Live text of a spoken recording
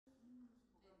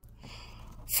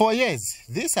For years,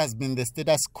 this has been the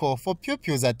status quo for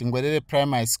pupils at Ngwerere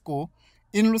Primary School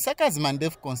in Lusaka's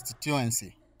Mandevu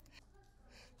constituency.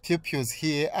 Pupils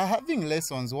here are having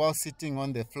lessons while sitting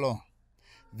on the floor.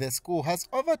 The school has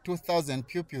over 2,000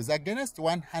 pupils against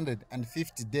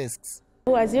 150 desks.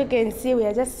 As you can see, we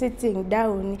are just sitting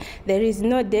down. There is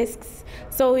no desks.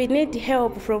 So we need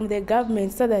help from the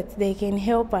government so that they can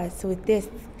help us with this.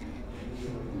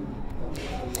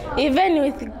 Even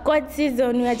with court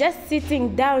season, we are just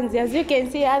sitting down. As you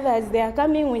can see, others, they are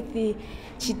coming with the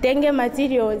chitenge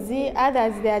materials.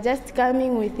 Others, they are just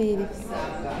coming with the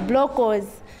blockers.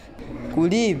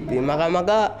 Kulibe,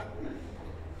 maga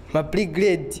ma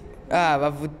pre-grade,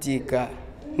 bavutika.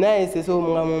 Na ese so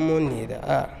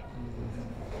monira,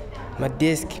 ma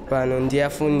desk pano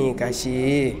ndiafunika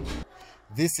shi.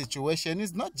 This situation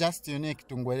is not just unique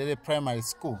to Ngwerere Primary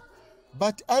School,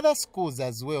 but other schools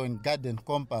as well in Garden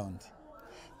Compound.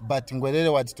 But Ngwerere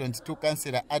Ward 22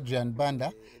 Councillor Adrian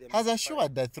Banda has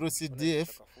assured that through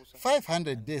CDF,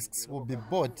 500 desks will be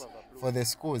bought for the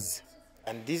schools.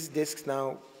 And these desks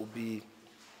now will be,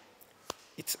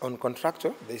 it's on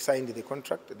contractor. They signed the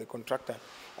contract, the contractor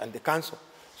and the council.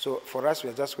 So for us, we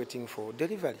are just waiting for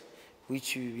delivery,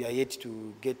 which we are yet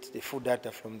to get the full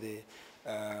data from the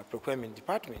procurement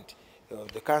department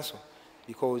of the council,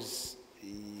 because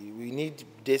we need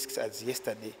desks as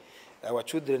yesterday. Our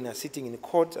children are sitting in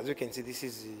court. As you can see, this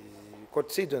is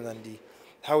court season, and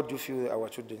how do you feel our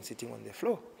children sitting on the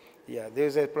floor? Yeah,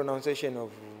 there's a pronunciation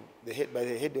of by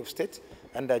the head of state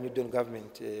under New Dawn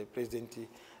government, President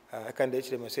Akanda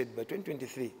Hichilema said by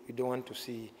 2023, we don't want to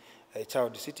see a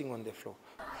child sitting on the floor.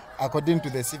 According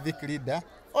to the civic leader,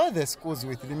 all the schools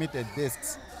with limited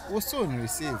desks will soon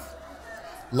receive.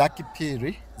 Lucky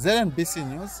Piri, ZNBC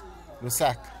News,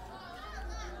 Lusaka.